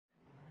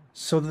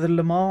So the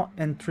Le Mans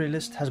entry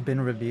list has been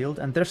revealed,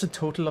 and there's a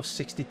total of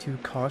 62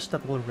 cars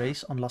that will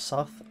race on La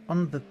Sarthe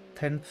on the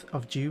 10th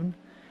of June.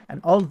 And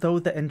although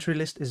the entry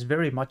list is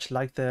very much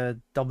like the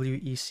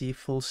WEC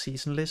full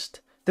season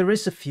list, there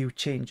is a few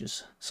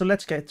changes, so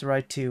let's get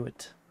right to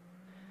it.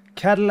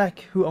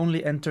 Cadillac, who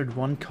only entered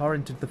one car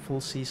into the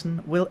full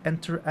season, will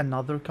enter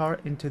another car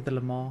into the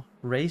Le Mans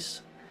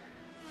race.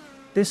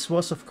 This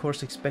was of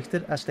course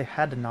expected as they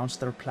had announced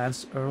their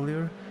plans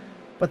earlier,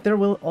 but there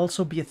will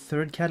also be a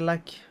third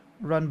Cadillac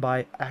run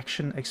by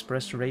Action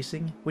Express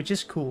Racing, which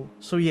is cool.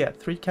 So yeah,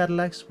 3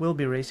 Cadillacs will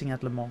be racing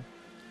at Le Mans.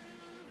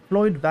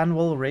 Floyd Van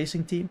Wall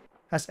Racing Team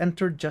has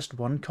entered just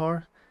one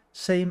car,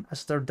 same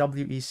as their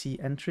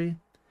WEC entry.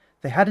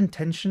 They had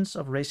intentions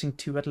of racing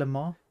 2 at Le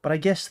Mans, but I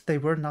guess they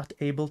were not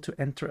able to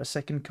enter a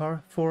second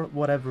car for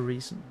whatever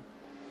reason.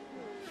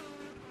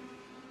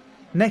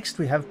 Next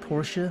we have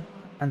Porsche,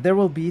 and there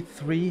will be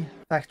 3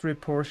 factory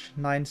Porsche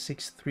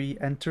 963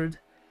 entered.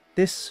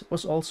 This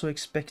was also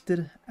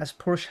expected, as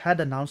Porsche had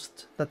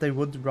announced that they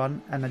would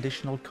run an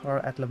additional car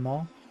at Le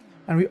Mans.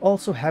 And we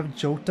also have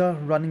Jota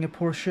running a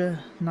Porsche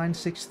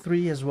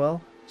 963 as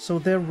well, so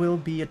there will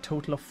be a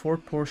total of 4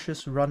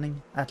 Porsches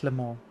running at Le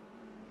Mans.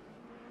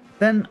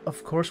 Then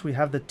of course we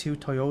have the 2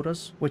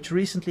 Toyotas, which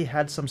recently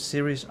had some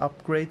serious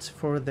upgrades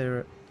for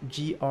their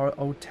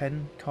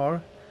GR010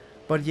 car.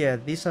 But yeah,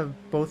 these have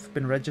both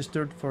been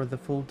registered for the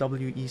full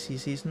WEC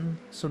season,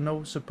 so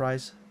no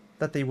surprise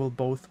that they will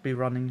both be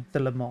running the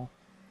Le Mans.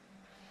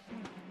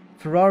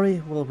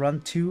 Ferrari will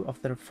run 2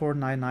 of their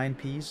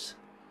 499Ps,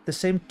 the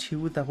same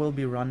 2 that will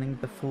be running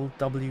the full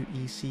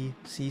WEC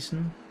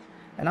season.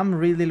 And I'm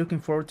really looking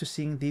forward to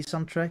seeing these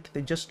on track,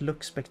 they just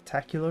look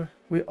spectacular.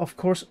 We of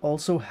course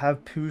also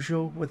have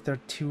Peugeot with their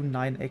 2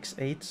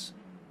 9X8s.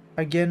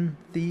 Again,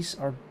 these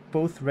are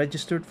both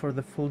registered for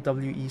the full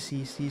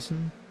WEC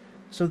season,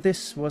 so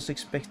this was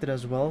expected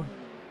as well.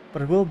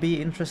 But it will be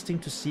interesting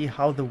to see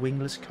how the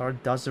wingless car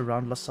does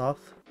around La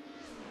Sarthe.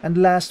 And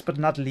last but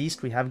not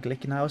least we have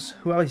Glickenhaus,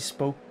 who I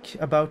spoke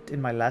about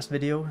in my last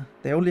video.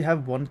 They only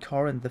have 1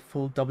 car in the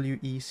full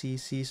WEC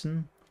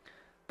season,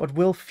 but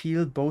will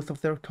field both of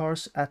their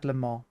cars at Le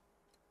Mans.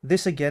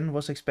 This again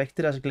was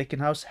expected as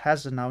Glickenhaus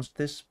has announced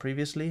this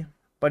previously.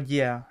 But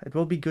yeah, it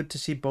will be good to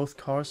see both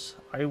cars.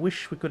 I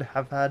wish we could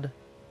have had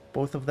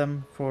both of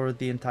them for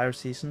the entire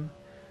season,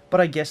 but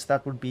I guess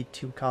that would be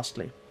too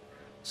costly.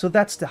 So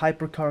that's the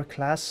hypercar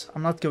class.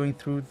 I'm not going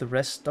through the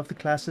rest of the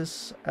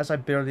classes as I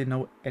barely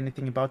know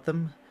anything about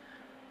them.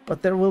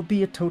 But there will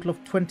be a total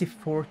of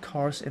 24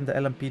 cars in the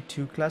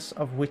LMP2 class,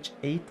 of which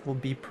 8 will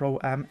be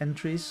Pro-Am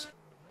entries.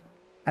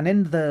 And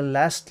in the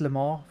last Le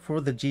Mans for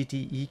the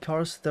GTE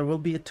cars, there will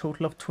be a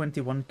total of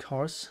 21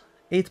 cars.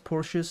 8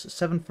 Porsches,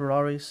 7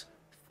 Ferraris,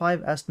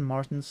 5 Aston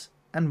Martins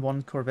and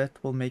 1 Corvette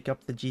will make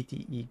up the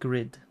GTE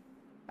grid.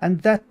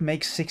 And that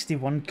makes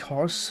 61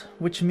 cars,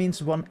 which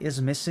means 1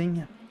 is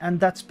missing, and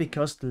that's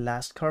because the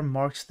last car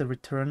marks the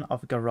return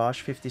of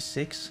Garage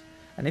 56.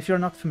 And if you're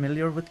not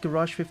familiar with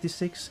Garage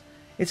 56,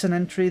 it's an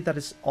entry that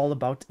is all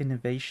about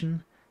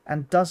innovation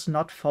and does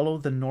not follow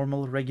the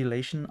normal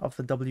regulation of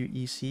the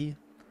WEC.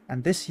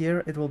 And this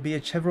year it will be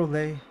a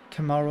Chevrolet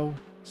Camaro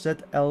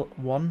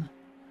ZL1,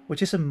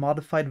 which is a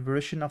modified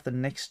version of the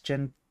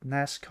next-gen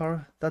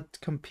NASCAR that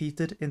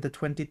competed in the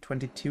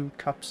 2022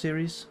 Cup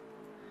Series.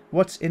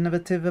 What's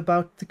innovative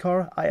about the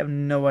car? I have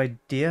no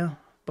idea,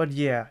 but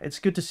yeah, it's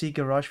good to see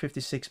Garage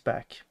 56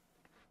 back.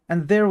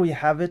 And there we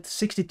have it,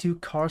 62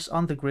 cars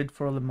on the grid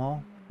for Le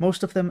Mans.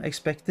 Most of them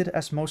expected,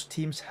 as most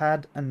teams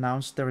had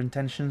announced their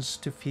intentions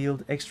to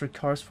field extra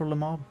cars for Le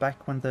Mans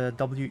back when the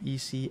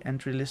WEC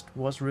entry list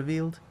was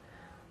revealed.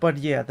 But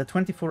yeah, the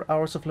 24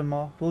 hours of Le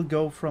Mans will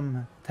go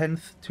from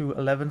 10th to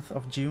 11th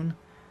of June,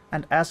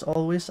 and as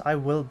always I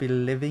will be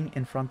living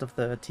in front of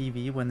the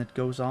TV when it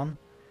goes on.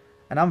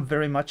 And I'm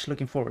very much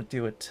looking forward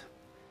to it.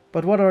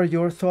 But what are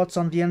your thoughts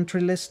on the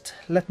entry list?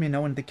 Let me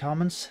know in the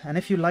comments, and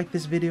if you liked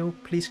this video,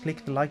 please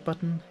click the like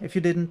button. If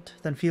you didn't,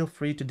 then feel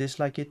free to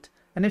dislike it.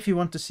 And if you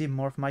want to see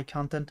more of my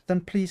content,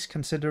 then please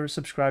consider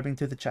subscribing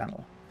to the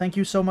channel. Thank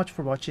you so much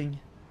for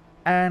watching,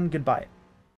 and goodbye.